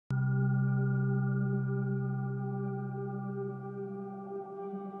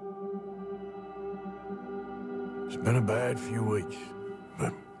been a bad few weeks,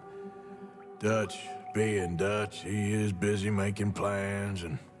 but Dutch being Dutch, he is busy making plans,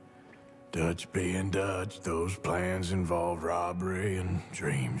 and Dutch being Dutch, those plans involve robbery and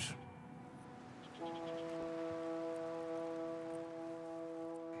dreams.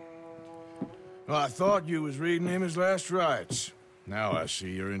 Well, I thought you was reading him his last rites. Now I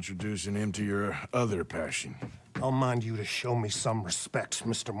see you're introducing him to your other passion. I'll mind you to show me some respect,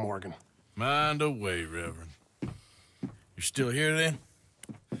 Mr. Morgan. Mind away, Reverend. You still here, then?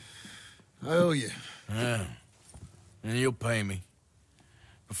 I owe you. Yeah. And you'll pay me.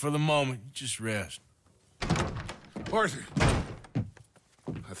 But for the moment, you just rest. Arthur,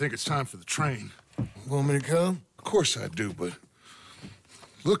 I think it's time for the train. Want me to come? Of course I do, but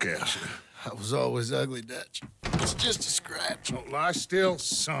look at you. I was always ugly, Dutch. It's just a scratch. Don't lie still,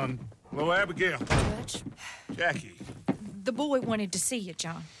 son. Hello, Abigail. Dutch, Jackie. the boy wanted to see you,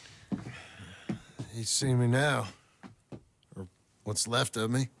 John. He's seen me now. Or what's left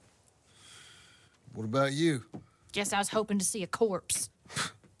of me. What about you? Guess I was hoping to see a corpse.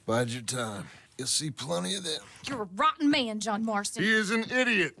 Bide your time. You'll see plenty of them. You're a rotten man, John Marston. He is an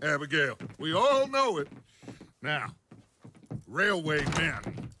idiot, Abigail. We all know it. Now, railway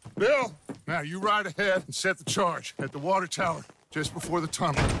men. Bill, now you ride ahead and set the charge at the water tower just before the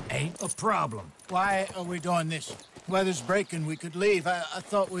tunnel. Ain't a problem. Why are we doing this? Weather's breaking. We could leave. I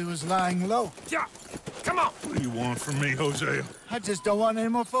thought we was lying low. Yeah, come on. What do you want from me, Hosea? I just don't want any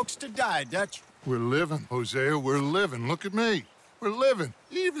more folks to die, Dutch. We're living, Hosea. We're living. Look at me. We're living.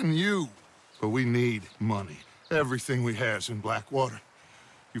 Even you. But we need money. Everything we has in Blackwater.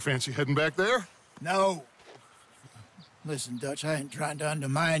 You fancy heading back there? No. Listen, Dutch, I ain't trying to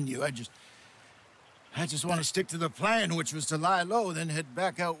undermine you. I just want to stick to the plan, which was to lie low, then head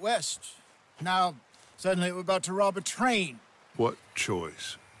back out west. Now, suddenly we're about to rob a train. What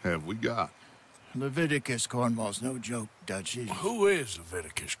choice have we got? Leviticus Cornwall's no joke, Dutch. Who is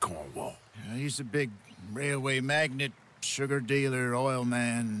Leviticus Cornwall? He's a big railway magnate, sugar dealer, oil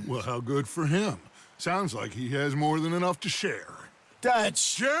man. Well, how good for him. Sounds like he has more than enough to share.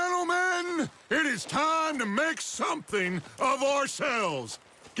 Dutch! Gentlemen, it is time to make something of ourselves.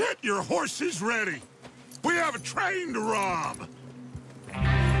 Get your horses ready. We have a train to rob.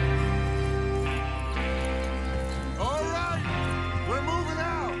 All right, we're moving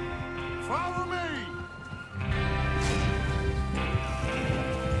out. Follow me.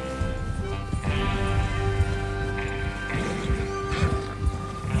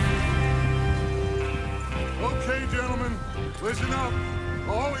 Okay, gentlemen, listen up,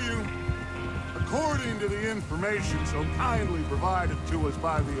 all of you. According to the information so kindly provided to us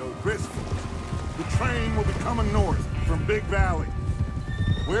by the O'Driscolls, the train will be coming north from Big Valley.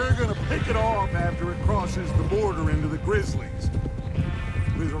 We're gonna pick it off after it crosses the border into the Grizzlies.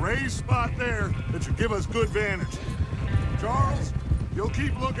 There's a raised spot there that should give us good vantage. Charles, you'll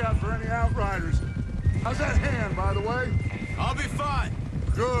keep lookout for any outriders. How's that hand, by the way? I'll be fine.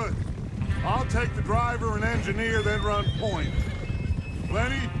 Good. I'll take the driver and engineer, then run point.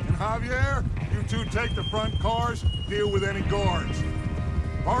 Lenny and Javier, you two take the front cars, deal with any guards.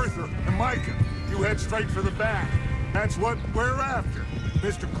 Arthur and Micah, you head straight for the back. That's what we're after.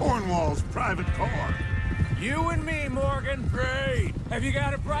 Mr. Cornwall's private car. You and me, Morgan. Great. Have you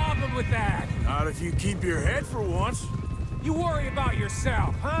got a problem with that? Not if you keep your head for once. You worry about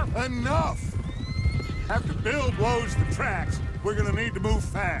yourself, huh? Enough! After Bill blows the tracks, we're gonna need to move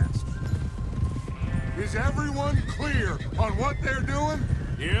fast. Is everyone clear on what they're doing?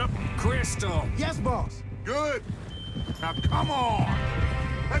 Yep. Crystal. Yes, boss. Good. Now come on!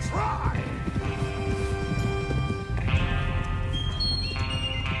 Let's ride!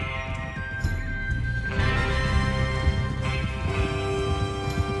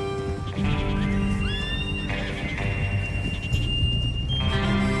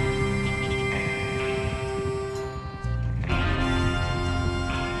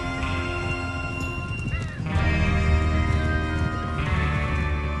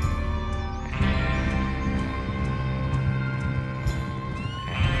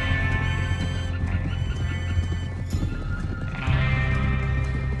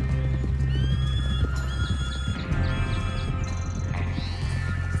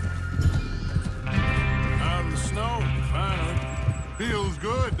 Feels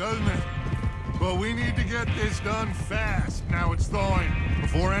good, doesn't it? But we need to get this done fast. Now it's thawing,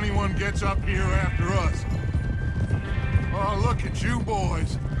 before anyone gets up here after us. Oh, look at you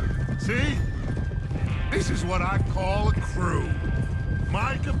boys. See? This is what I call a crew.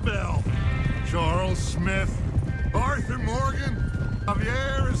 Micah Bell, Charles Smith, Arthur Morgan,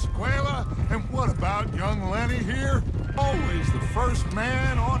 Javier Escuela, and what about young Lenny here? Always the first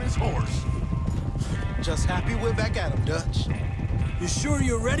man on his horse. Just happy we're back at him, Dutch. You sure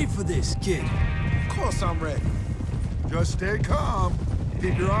you're ready for this, kid? Of course I'm ready. Just stay calm.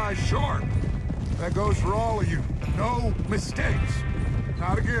 Keep your eyes sharp. That goes for all of you. No mistakes.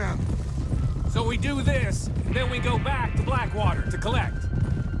 Not again. So we do this, then we go back to Blackwater to collect.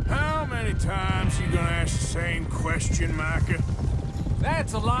 How many times you gonna ask the same question, Micah?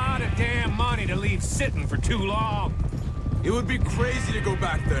 That's a lot of damn money to leave sitting for too long. It would be crazy to go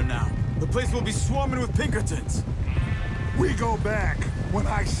back there now. The place will be swarming with Pinkertons. We go back when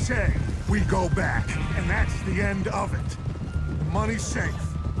I say we go back, and that's the end of it. The money's safe.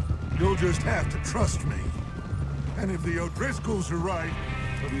 You'll just have to trust me. And if the O'Driscolls are right,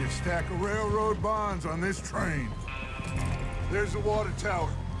 there'll be a stack of railroad bonds on this train. There's the water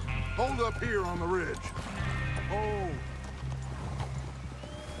tower. Hold up here on the ridge. Hold.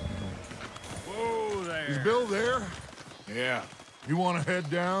 Whoa there. Is Bill there? Yeah. You want to head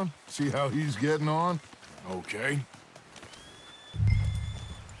down? See how he's getting on? Okay.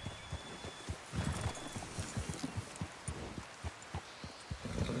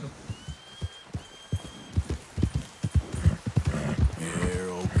 You're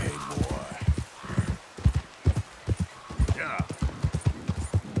okay, boy. Yeah.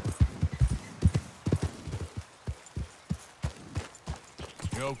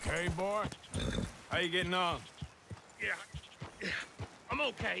 You okay, boy? How you getting on? Yeah, I'm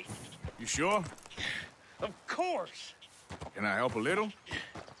okay. You sure? Of course. Can I help a little?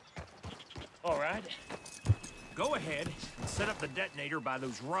 All right. Go ahead and set up the detonator by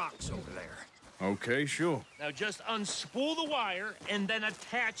those rocks over there. Okay, sure. Now just unspool the wire and then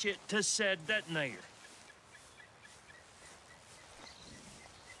attach it to said detonator.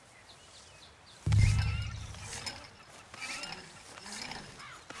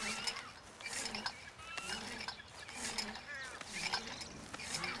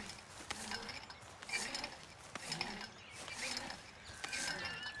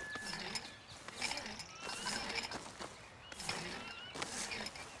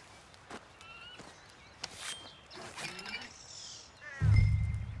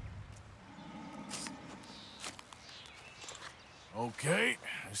 Okay,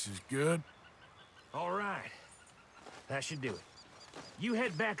 this is good. All right. That should do it. You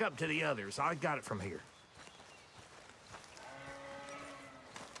head back up to the others. I got it from here.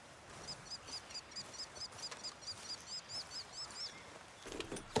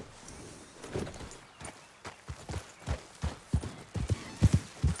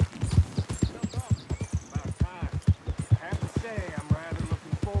 About time. I have to say, I'm rather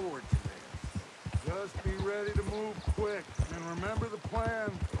looking forward to this. Just be ready to move quick. And remember the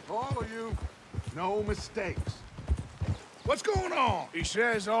plan, all of you. No mistakes. What's going on? He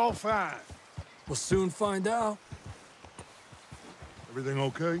says all fine. We'll soon find out. Everything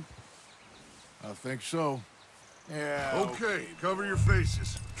okay? I think so. Yeah. Okay, cover your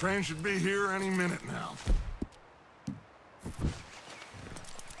faces. Train should be here any minute now.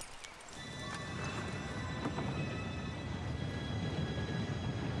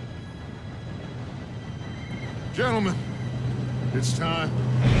 Gentlemen, it's time.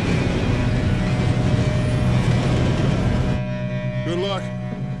 Good luck,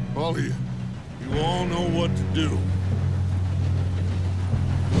 all of you. You all know what to do.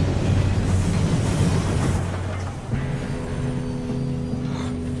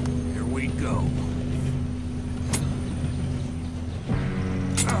 Here we go.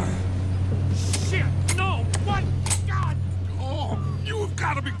 Shit! No! What? God! Oh, you have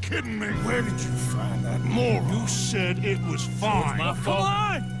got to be kidding me. Where did you find that moron? You said it was fine. My fault. Come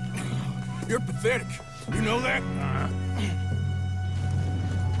on! You're pathetic. You know that?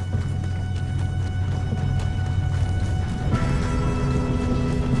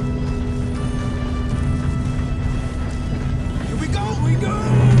 Here we go! We go!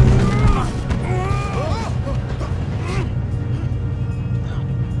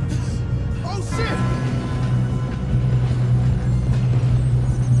 Oh, shit!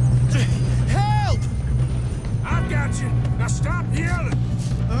 Help! I've got you. Now stop yelling.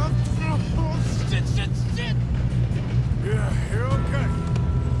 Shit, shit, shit! Yeah, you're okay.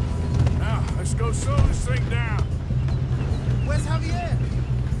 Now, let's go slow this thing down. Where's Javier?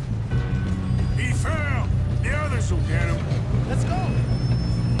 He fell. The others will get him. Let's go!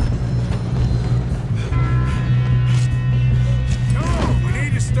 Come on, we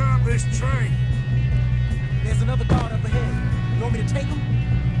need to stop this train. There's another guard up ahead. You want me to take him?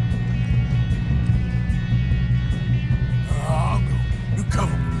 I'll go. You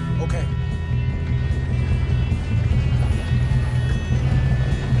cover me. Okay.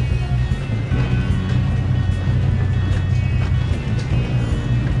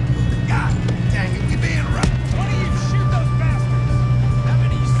 God dang it, we being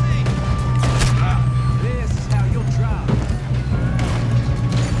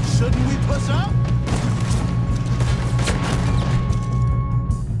up?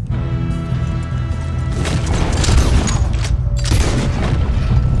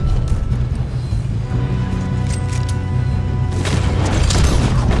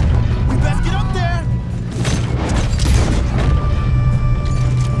 We best get up there.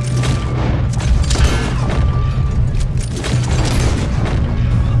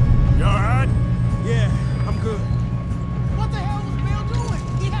 You all right? Yeah, I'm good. What the hell was Bill doing?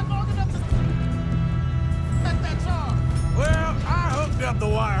 He had long enough to set that charge. Well, I hooked up the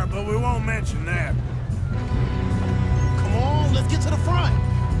wire, but we won't mention that. Come on, let's get to the front.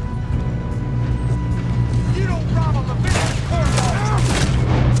 You don't rob a Leviticus court.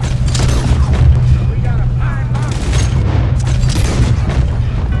 We got a fine box.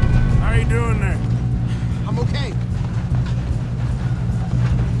 How you doing there? I'm okay.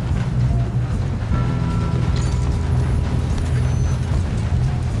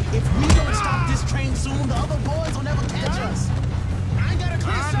 If we don't stop this train soon, the other boys will never catch us. I ain't got a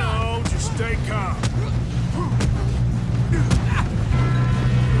clear I shot. know, just stay calm.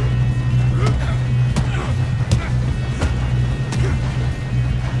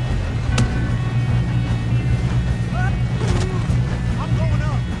 I'm going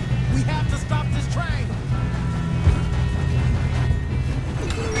up. We have to stop this train.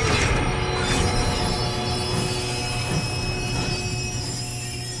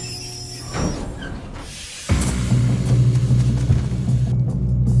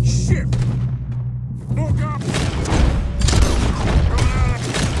 Shit! Look up! Coming out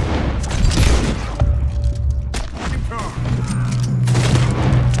of the car.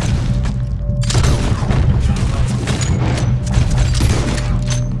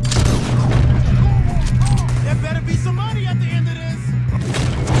 There better be some money at the end of this.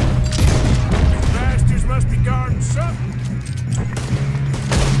 These bastards must be guarding something.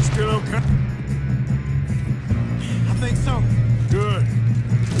 Still okay? I think so. Good.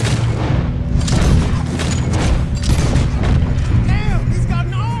 Damn, he's got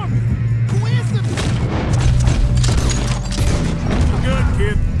an army. Who is it? Good,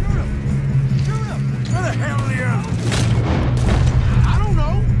 kid. Shoot him. Where the hell are the others? I don't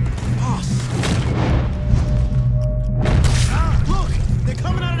know. Look, they're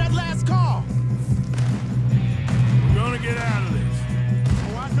coming out of that last car. We're gonna get out of this.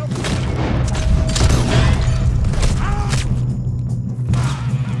 Oh, I know.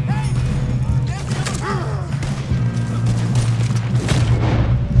 Hey, there's the other one.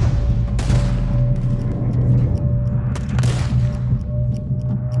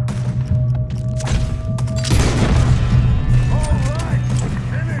 All right,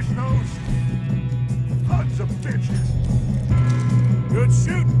 finish those sons of bitches. Good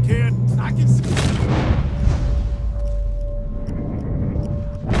shooting, kid. I can see.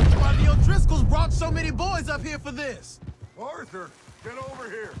 Why the O'Driscolls brought so many boys up here for this? Arthur, get over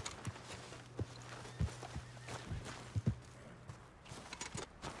here.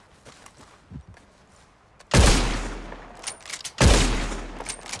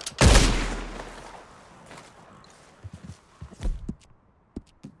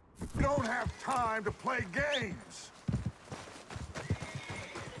 We don't have time to play games.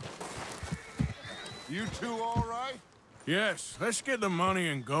 You two all right? Yes, let's get the money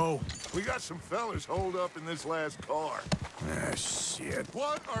and go. We got some fellas holed up in this last car. Ah, shit.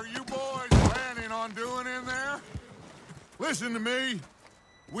 What are you boys planning on doing in there? Listen to me.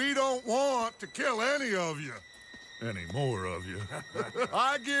 We don't want to kill any of you. Any more of you.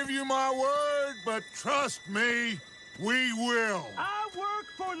 I give you my word, but trust me, we will. I work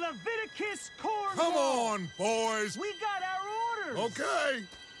for Leviticus Corps. Come on, boys. We got our orders. Okay.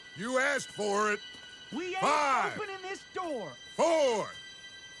 You asked for it. We ain't 5, opening this door. 4,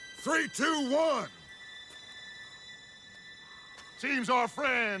 3, 2, 1. Seems our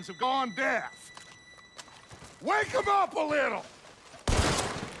friends have gone deaf. Wake them up a little.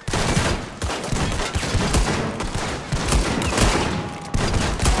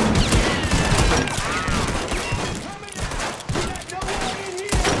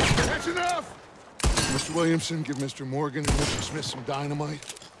 That's enough. Mr. Williamson, give Mr. Morgan and Mr. Smith some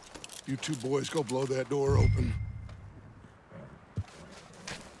dynamite. You two boys go blow that door open.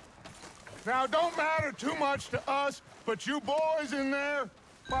 Now, don't matter too much to us, but you boys in there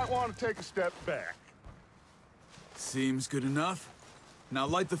might want to take a step back. Seems good enough. Now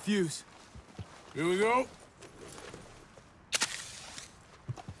light the fuse. Here we go.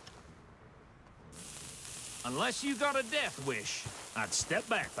 Unless you got a death wish, I'd step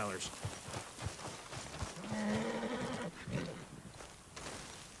back, fellers.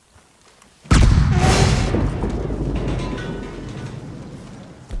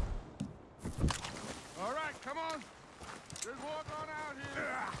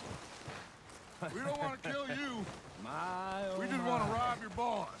 We don't want to kill you. My, We just want to rob your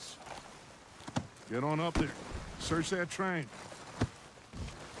boss. Get on up there. Search that train.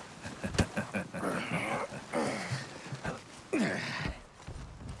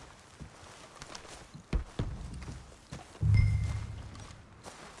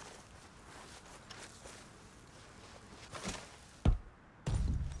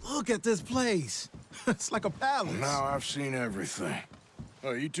 Look at this place. It's like a palace. Now I've seen everything.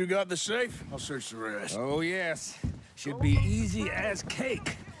 Oh, you two got the safe? I'll search the rest. Oh, yes. Should be easy as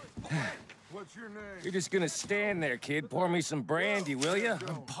cake. What's your name? You're just gonna stand there, kid. Pour me some brandy, will you?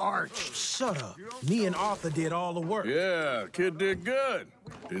 I'm parched. Shut up. Me and Arthur did all the work. Yeah, the kid did good.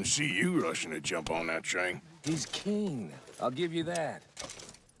 Didn't see you rushing to jump on that train. He's keen. I'll give you that.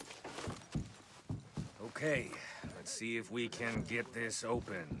 Okay, let's see if we can get this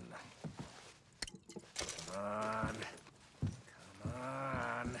open. Come on. Come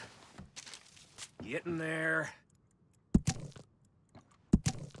on. Get in there.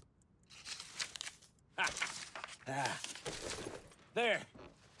 Ah. There.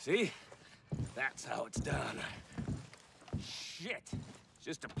 See? That's how it's done. Shit. It's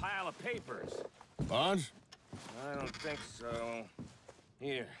just a pile of papers. Bonds? I don't think so.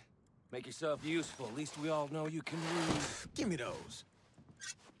 Here. Make yourself useful. At least we all know you can read. Give me those.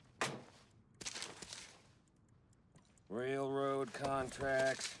 Railroad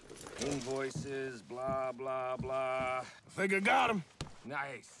contracts, invoices, blah, blah, blah. I think I got him.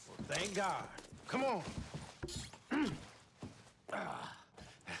 Nice. Well, thank God. Come on.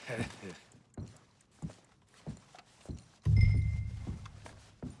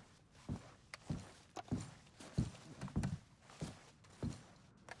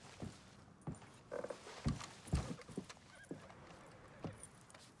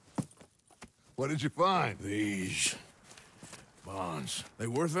 What did you find? These bonds. They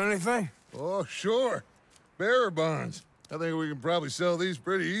worth anything? Oh, sure. Bearer bonds. I think we can probably sell these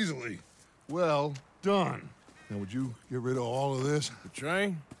pretty easily. Well done. Now, would you get rid of all of this? The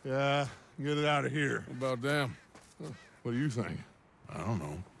train? Yeah, get it out of here. What about them? What do you think? I don't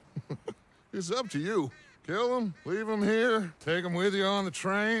know. It's up to you. Kill them, leave them here, take them with you on the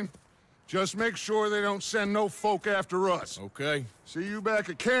train. Just make sure they don't send no folk after us. Okay. See you back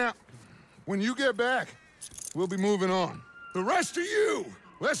at camp. When you get back, we'll be moving on. The rest of you,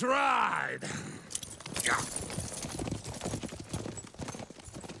 let's ride!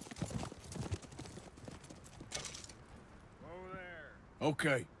 Over there.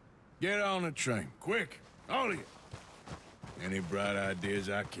 Okay. Get on the train. Quick. All of you. Any bright ideas,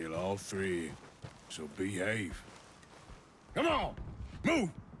 I kill all three of you. So behave. Come on! Move!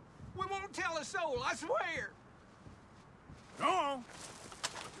 We won't tell a soul, I swear. Go on!